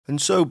And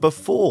so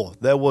before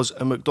there was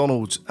a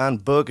McDonald's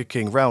and Burger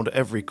King round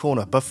every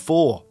corner,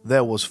 before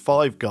there was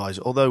Five Guys,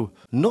 although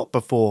not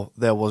before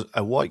there was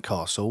a White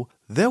Castle,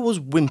 there was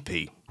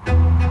Wimpy.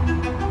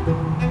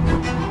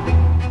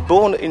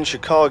 Born in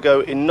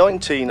Chicago in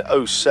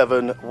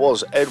 1907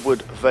 was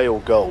Edward Vale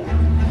Gold.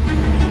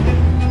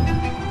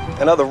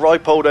 And at the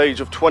ripe old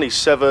age of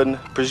 27,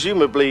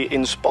 presumably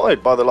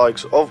inspired by the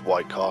likes of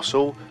White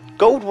Castle,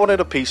 Gold wanted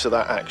a piece of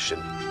that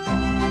action.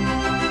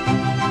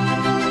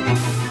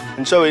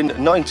 And so in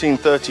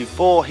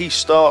 1934 he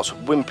starts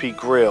Wimpy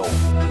Grill.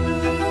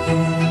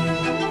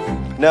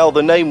 Now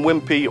the name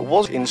Wimpy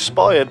was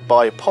inspired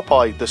by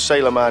Popeye the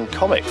Sailor Man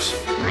comics.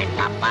 I'm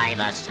Popeye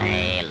the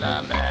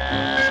Sailor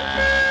Man.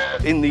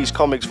 In these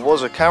comics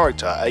was a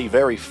character, a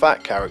very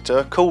fat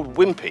character, called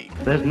Wimpy.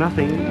 There's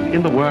nothing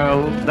in the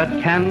world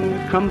that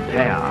can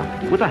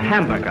compare with a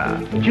hamburger,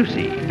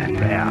 juicy and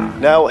rare.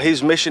 Now,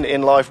 his mission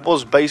in life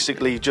was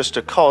basically just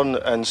to con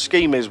and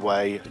scheme his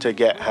way to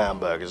get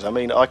hamburgers. I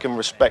mean, I can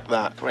respect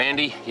that.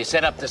 Randy, you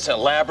set up this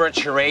elaborate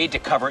charade to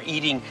cover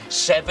eating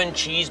 7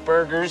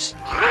 cheeseburgers?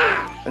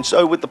 And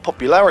so, with the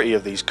popularity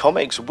of these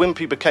comics,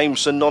 Wimpy became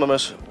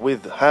synonymous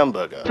with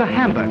hamburger. It's a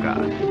hamburger,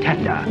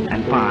 tender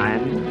and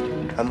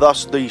fine. And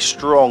thus the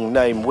strong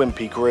name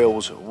Wimpy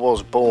Grills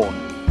was born.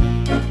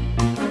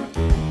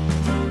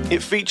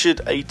 It featured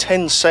a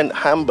 10-cent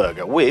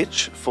hamburger,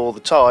 which, for the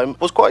time,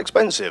 was quite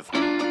expensive.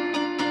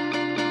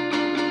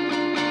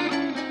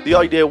 The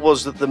idea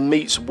was that the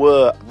meats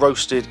were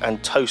roasted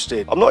and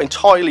toasted. I'm not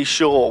entirely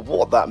sure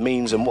what that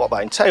means and what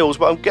that entails,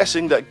 but I'm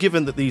guessing that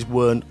given that these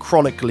weren't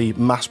chronically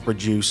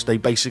mass-produced, they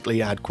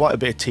basically add quite a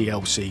bit of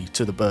TLC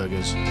to the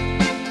burgers.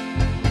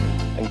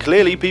 And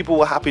clearly people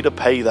were happy to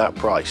pay that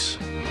price.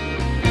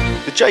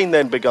 The chain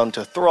then began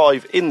to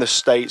thrive in the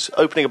States,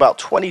 opening about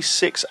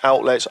 26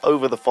 outlets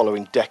over the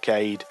following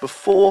decade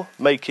before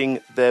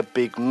making their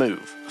big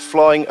move,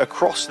 flying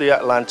across the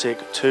Atlantic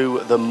to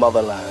the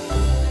motherland.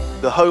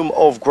 The home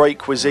of great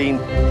cuisine,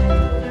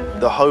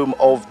 the home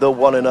of the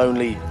one and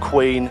only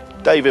Queen,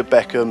 David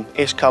Beckham.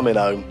 It's coming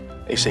home,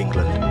 it's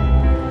England.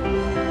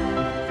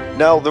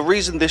 Now, the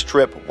reason this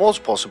trip was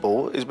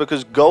possible is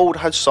because Gold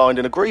had signed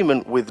an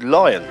agreement with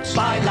Lions.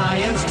 By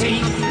Lion's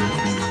teeth.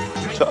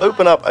 To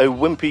open up a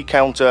Wimpy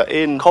counter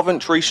in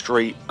Coventry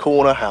Street,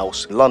 Corner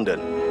House,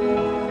 London.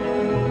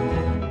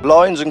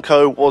 Lions &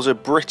 Co. was a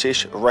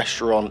British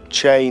restaurant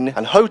chain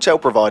and hotel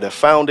provider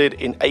founded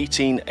in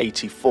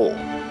 1884.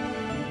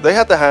 They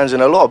had their hands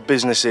in a lot of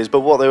businesses, but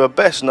what they were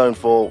best known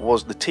for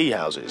was the tea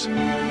houses.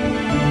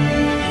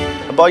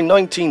 And by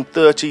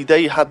 1930,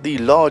 they had the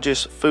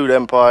largest food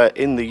empire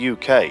in the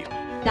UK.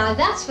 Now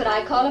that's what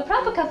I call a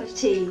proper cup of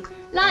tea.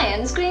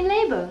 Lions Green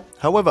Label.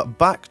 However,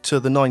 back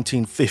to the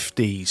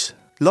 1950s.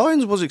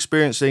 Lions was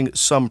experiencing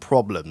some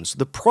problems.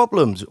 The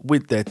problems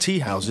with their tea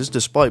houses,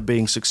 despite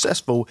being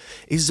successful,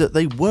 is that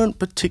they weren't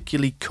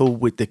particularly cool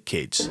with the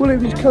kids. Well, it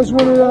was because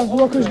one of the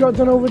rockers got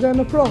done over there in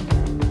the prom.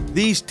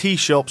 These tea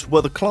shops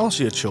were the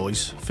classier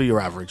choice for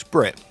your average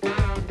Brit.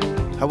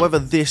 However,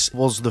 this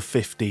was the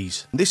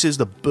 50s. This is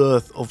the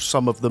birth of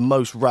some of the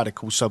most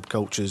radical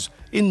subcultures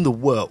in the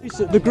world.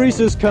 The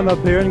greasers come up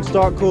here and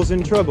start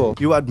causing trouble.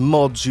 You had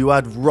mods, you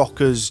had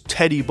rockers,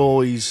 teddy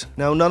boys.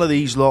 Now, none of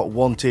these lot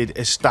wanted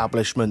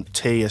establishment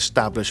tea,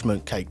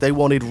 establishment cake. They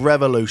wanted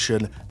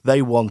revolution.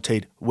 They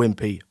wanted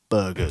Wimpy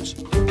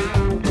Burgers.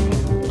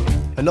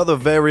 Another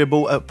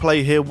variable at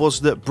play here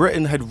was that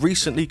Britain had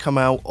recently come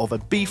out of a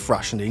beef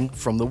rationing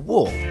from the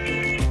war.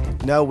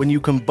 Now, when you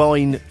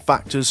combine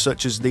factors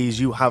such as these,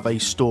 you have a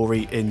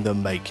story in the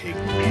making.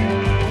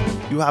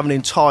 You have an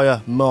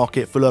entire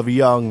market full of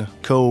young,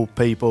 cool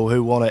people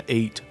who want to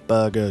eat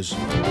burgers.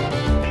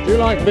 Do you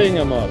like being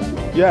a mod?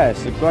 Yeah,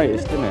 it's the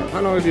greatest, isn't it?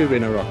 How long have you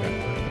been a rocker?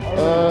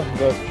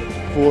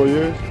 About 4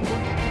 years.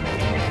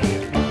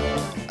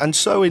 And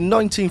so in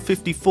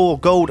 1954,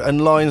 Gold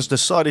and Lions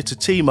decided to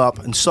team up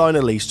and sign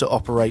a lease to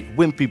operate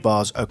Wimpy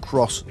bars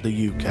across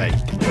the UK.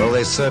 Well,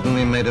 they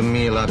certainly made a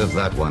meal out of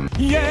that one.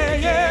 Yeah,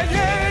 yeah,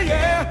 yeah,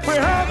 yeah, we're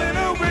having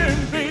a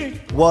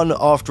Wimpy. One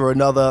after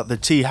another, the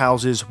tea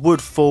houses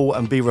would fall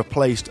and be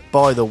replaced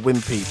by the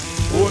Wimpy.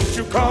 Won't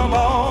you come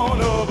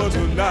on over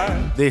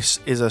tonight? This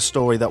is a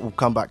story that will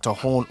come back to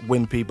haunt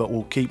Wimpy, but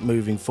will keep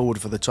moving forward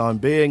for the time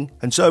being.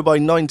 And so by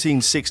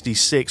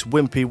 1966,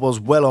 Wimpy was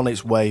well on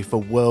its way for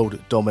world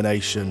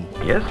domination.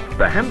 Yes,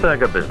 the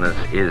hamburger business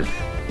is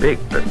big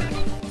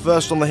business.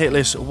 First on the hit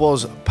list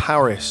was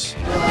Paris.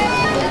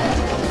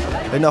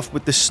 Enough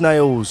with the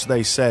snails,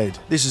 they said.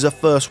 This is a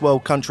first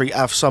world country,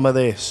 have some of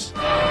this.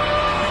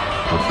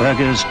 For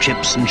burgers,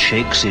 chips and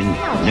shakes in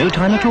no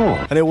time at all.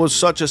 And it was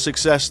such a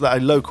success that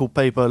a local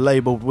paper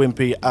labelled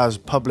Wimpy as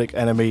public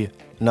enemy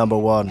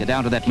 #1. Get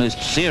down to that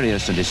most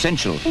serious and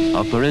essential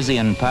of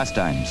Parisian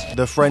pastimes.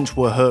 The French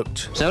were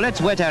hooked. So let's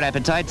whet our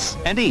appetites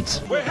and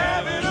eat. We're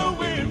having a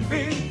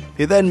Wimpy.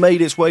 It then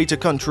made its way to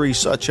countries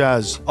such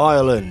as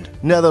Ireland,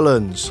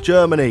 Netherlands,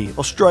 Germany,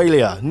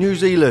 Australia, New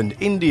Zealand,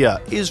 India,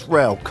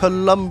 Israel,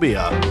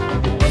 Colombia.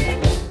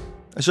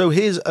 So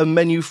here's a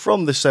menu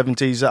from the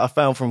 70s that I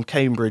found from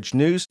Cambridge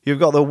News. You've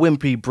got the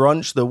Wimpy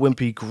Brunch, the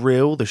Wimpy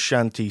Grill, the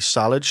Shanty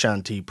Salad,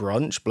 Shanty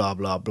Brunch, blah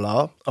blah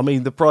blah. I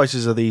mean, the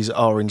prices of these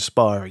are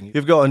inspiring.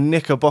 You've got a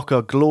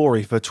Knickerbocker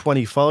Glory for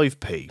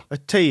 25p. A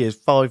tea is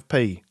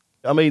 5p.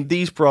 I mean,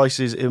 these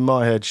prices in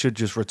my head should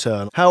just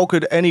return. How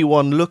could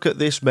anyone look at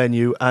this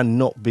menu and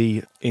not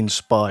be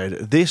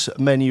inspired? This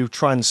menu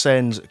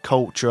transcends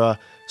culture,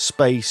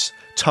 space,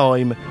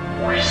 time.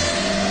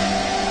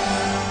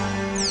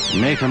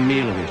 Make a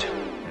meal of it.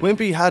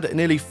 Wimpy had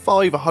nearly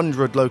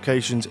 500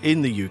 locations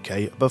in the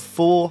UK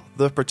before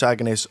the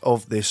protagonists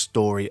of this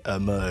story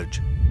emerge.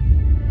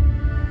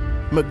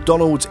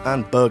 McDonald's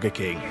and Burger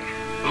King.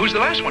 Who's the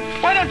last one?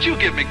 Why don't you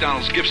give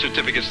McDonald's gift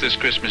certificates this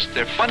Christmas?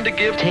 They're fun to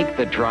give. Take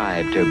the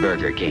drive to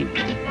Burger King,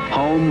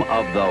 home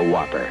of the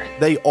Whopper.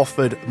 They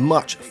offered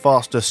much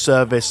faster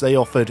service, they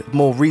offered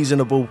more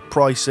reasonable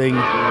pricing,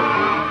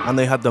 and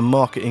they had the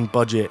marketing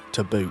budget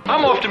to boot.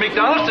 I'm off to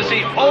McDonald's to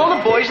see all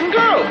the boys and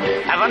girls.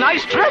 Have a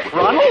nice trip,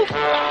 Ronald.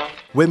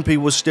 Wimpy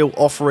was still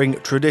offering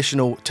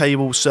traditional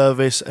table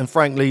service, and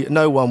frankly,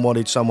 no one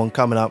wanted someone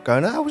coming up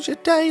going, "How was your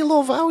day,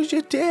 love? How was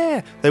your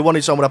day?" They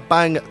wanted someone to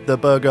bang the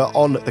burger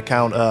on the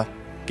counter,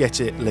 get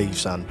it, leave,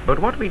 son. But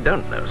what we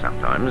don't know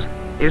sometimes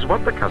is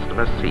what the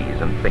customer sees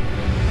and thinks.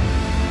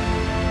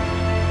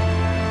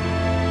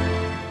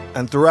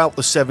 And throughout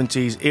the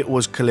 70s, it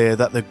was clear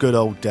that the good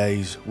old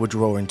days were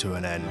drawing to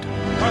an end.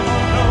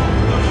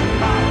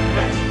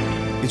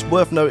 It's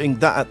worth noting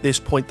that at this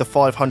point the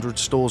 500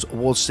 stores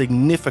was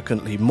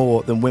significantly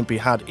more than Wimpy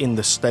had in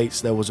the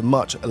States. There was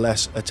much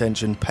less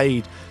attention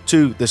paid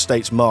to the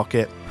States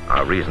market.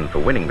 Our reason for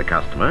winning the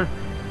customer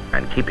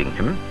and keeping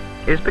him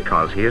is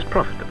because he is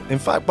profitable. In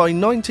fact, by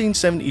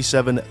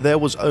 1977 there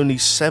was only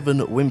 7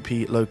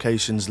 Wimpy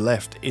locations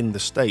left in the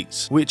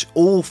States, which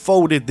all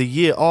folded the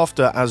year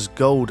after as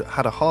Gold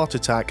had a heart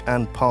attack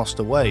and passed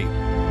away.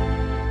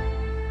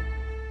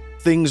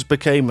 Things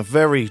became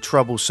very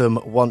troublesome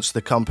once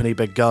the company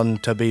begun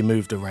to be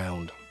moved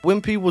around.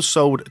 Wimpy was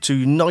sold to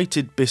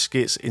United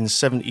Biscuits in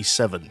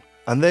 77,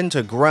 and then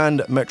to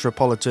Grand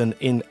Metropolitan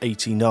in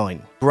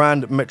 89.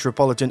 Grand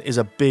Metropolitan is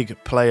a big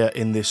player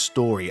in this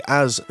story,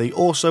 as they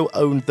also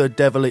owned the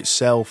devil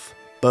itself,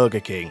 Burger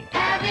King.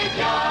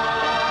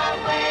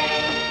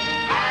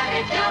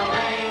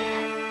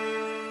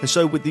 And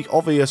so with the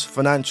obvious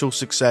financial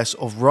success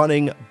of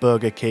running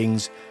Burger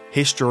Kings,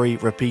 history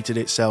repeated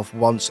itself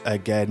once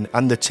again,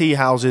 and the tea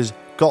houses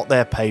got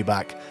their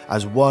payback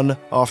as one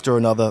after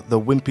another the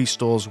Wimpy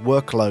stores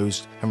were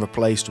closed and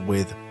replaced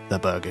with the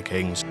Burger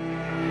Kings.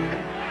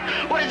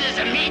 What is this,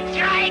 a meat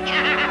strike?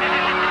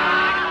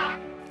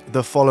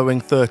 The following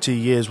 30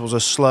 years was a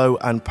slow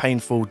and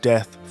painful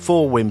death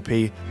for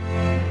Wimpy.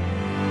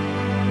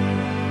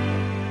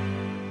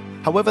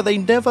 However, they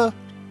never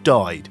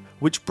died,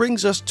 which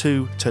brings us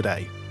to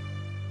today.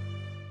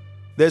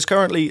 There's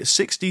currently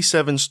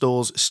 67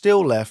 stores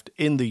still left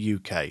in the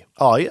UK.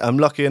 I am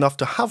lucky enough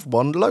to have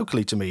one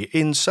locally to me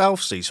in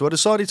Southsea, so I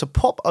decided to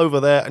pop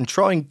over there and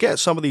try and get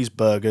some of these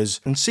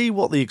burgers and see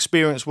what the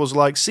experience was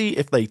like, see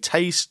if they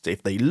taste,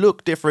 if they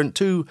look different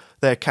to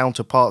their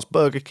counterparts,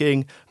 Burger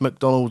King,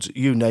 McDonald's,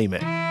 you name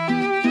it.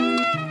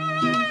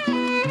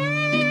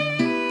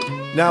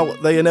 Now,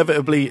 they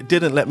inevitably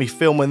didn't let me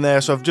film in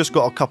there, so I've just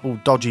got a couple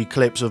dodgy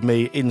clips of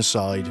me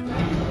inside.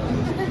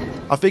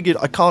 I figured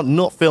I can't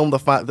not film the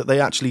fact that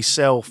they actually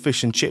sell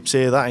fish and chips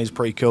here. That is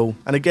pretty cool.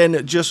 And again,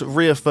 it just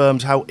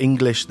reaffirms how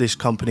English this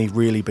company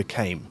really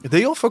became.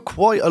 They offer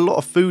quite a lot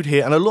of food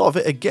here, and a lot of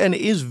it, again,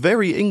 is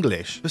very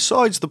English.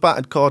 Besides the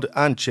battered cod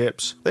and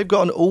chips, they've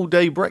got an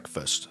all-day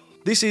breakfast.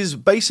 This is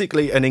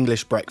basically an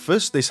English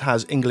breakfast. This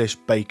has English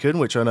bacon,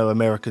 which I know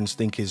Americans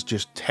think is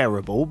just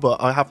terrible,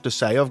 but I have to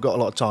say I've got a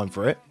lot of time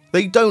for it.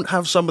 They don't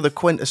have some of the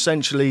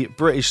quintessentially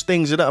British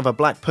things. They don't have a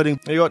black pudding.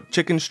 They got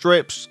chicken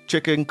strips,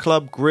 chicken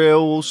club grill,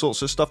 all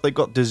sorts of stuff. They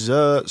got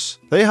desserts.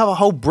 They have a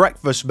whole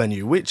breakfast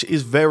menu, which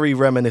is very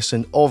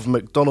reminiscent of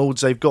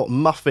McDonald's. They've got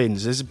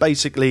muffins. This is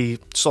basically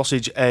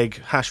sausage,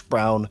 egg, hash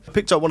brown. I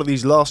picked up one of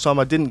these last time.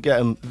 I didn't get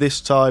them this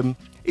time.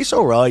 It's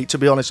alright. To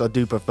be honest, I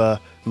do prefer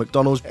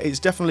McDonald's. It's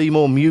definitely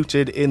more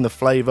muted in the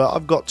flavour.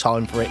 I've got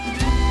time for it.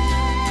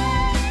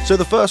 So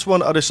the first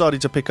one I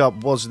decided to pick up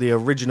was the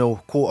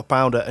original quarter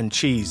pounder and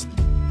cheese.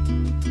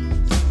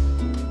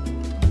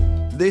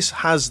 This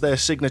has their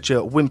signature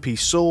Wimpy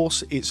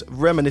sauce. It's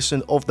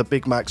reminiscent of the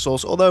Big Mac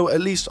sauce, although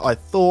at least I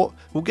thought.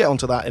 We'll get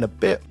onto that in a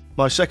bit.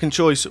 My second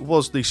choice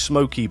was the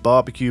smoky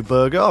barbecue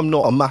burger. I'm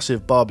not a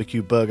massive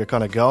barbecue burger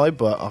kind of guy,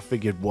 but I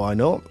figured why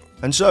not.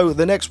 And so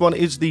the next one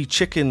is the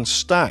chicken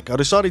stack. I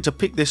decided to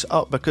pick this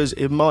up because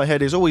in my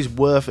head it's always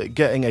worth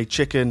getting a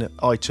chicken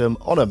item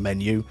on a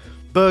menu.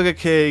 Burger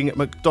King,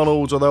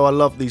 McDonald's, although I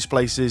love these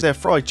places, their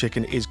fried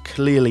chicken is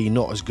clearly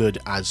not as good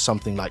as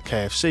something like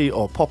KFC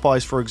or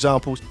Popeyes, for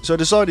example, so I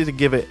decided to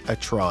give it a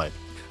try.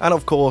 And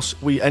of course,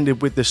 we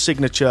ended with the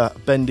signature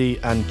bendy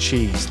and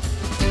cheese.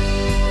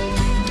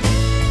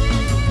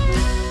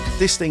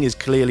 This thing is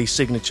clearly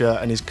signature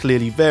and is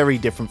clearly very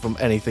different from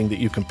anything that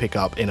you can pick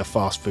up in a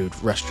fast food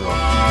restaurant.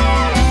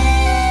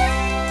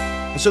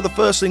 And so the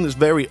first thing that's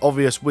very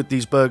obvious with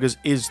these burgers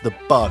is the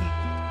bun.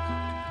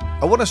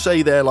 I want to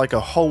say they're like a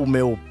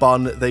wholemeal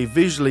bun. They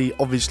visually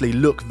obviously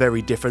look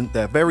very different.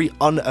 They're very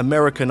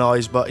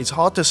un-Americanized, but it's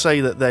hard to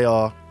say that they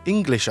are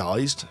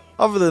Englishized.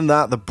 Other than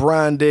that, the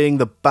branding,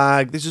 the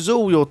bag, this is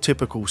all your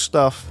typical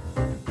stuff.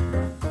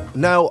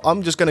 Now,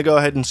 I'm just going to go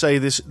ahead and say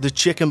this, the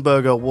chicken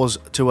burger was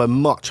to a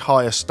much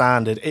higher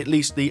standard, at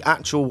least the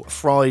actual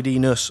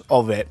friediness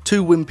of it,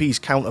 to Wimpy's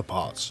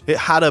counterparts. It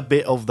had a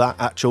bit of that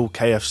actual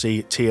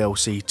KFC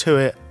TLC to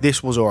it.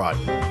 This was alright.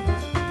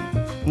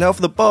 Now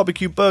for the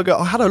barbecue burger,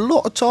 I had a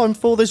lot of time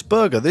for this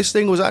burger. This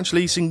thing was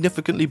actually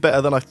significantly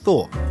better than I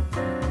thought.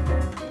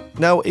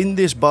 Now in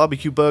this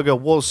barbecue burger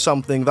was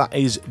something that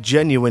is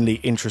genuinely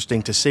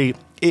interesting to see.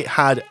 It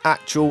had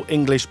actual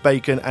English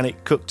bacon and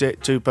it cooked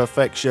it to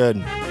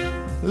perfection.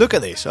 Look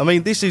at this. I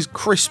mean, this is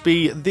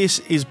crispy, this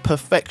is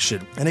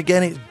perfection. And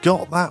again, it's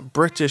got that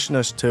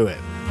Britishness to it.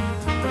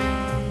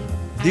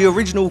 The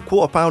original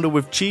quarter pounder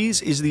with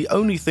cheese is the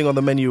only thing on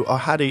the menu I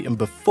had eaten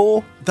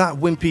before. That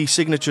Wimpy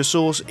signature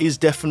sauce is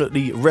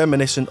definitely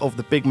reminiscent of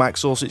the Big Mac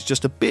sauce. It's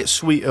just a bit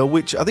sweeter,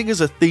 which I think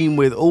is a theme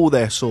with all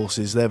their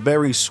sauces. They're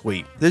very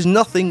sweet. There's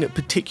nothing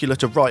particular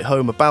to write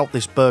home about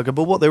this burger,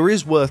 but what there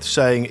is worth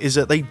saying is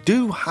that they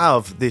do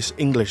have this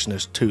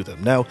Englishness to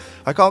them. Now,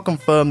 I can't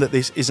confirm that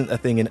this isn't a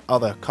thing in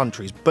other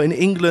countries, but in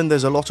England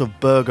there's a lot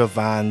of burger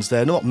vans.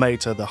 They're not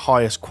made to the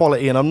highest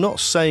quality, and I'm not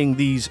saying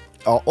these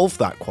are of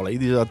that quality.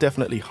 These are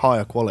definitely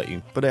higher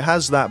quality, but it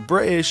has that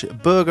British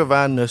burger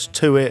van-ness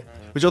to it,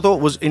 which I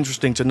thought was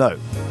interesting to note.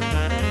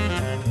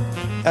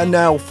 And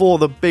now for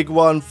the big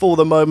one, for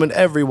the moment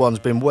everyone's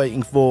been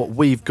waiting for,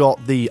 we've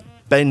got the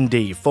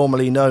Bendy,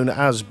 formerly known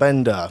as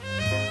Bender.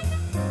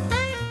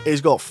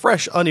 It's got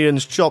fresh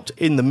onions chopped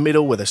in the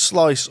middle with a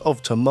slice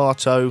of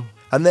tomato,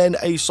 and then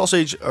a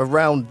sausage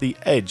around the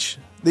edge.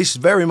 This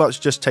very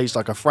much just tastes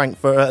like a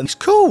Frankfurter, and it's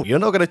cool. You're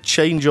not going to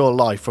change your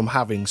life from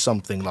having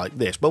something like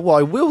this. But what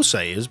I will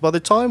say is, by the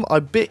time I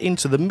bit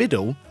into the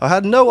middle, I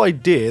had no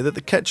idea that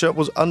the ketchup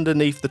was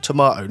underneath the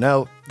tomato.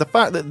 Now, the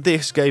fact that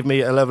this gave me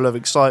a level of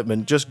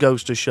excitement just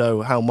goes to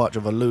show how much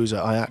of a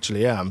loser I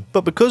actually am.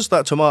 But because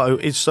that tomato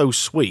is so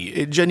sweet,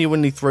 it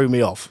genuinely threw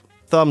me off.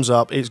 Thumbs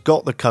up, it's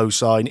got the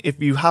cosign.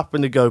 If you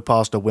happen to go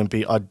past a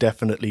Wimpy, I'd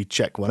definitely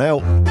check one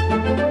out.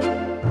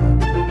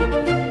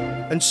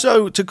 And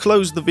so, to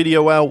close the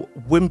video out,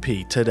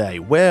 Wimpy today,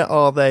 where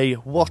are they?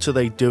 What are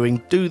they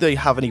doing? Do they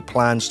have any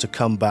plans to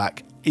come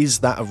back? Is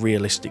that a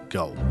realistic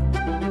goal?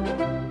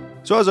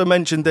 So as I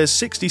mentioned, there's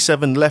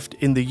 67 left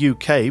in the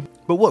UK,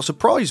 but what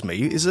surprised me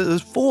is that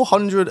there's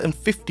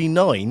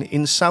 459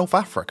 in South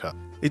Africa.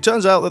 It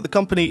turns out that the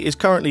company is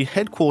currently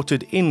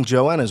headquartered in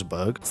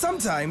Johannesburg.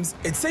 Sometimes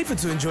it's safer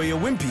to enjoy your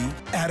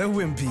Wimpy at a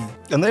Wimpy.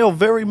 And they are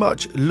very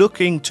much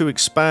looking to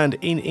expand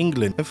in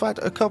England. In fact,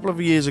 a couple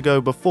of years ago,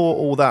 before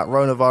all that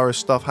coronavirus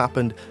stuff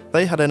happened,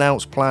 they had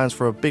announced plans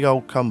for a big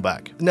old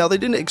comeback. Now, they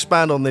didn't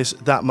expand on this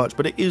that much,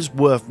 but it is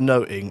worth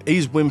noting.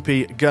 Is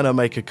Wimpy gonna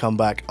make a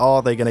comeback?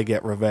 Are they gonna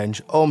get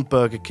revenge on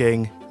Burger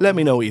King? Let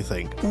me know what you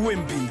think.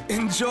 Wimpy,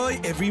 enjoy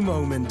every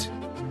moment.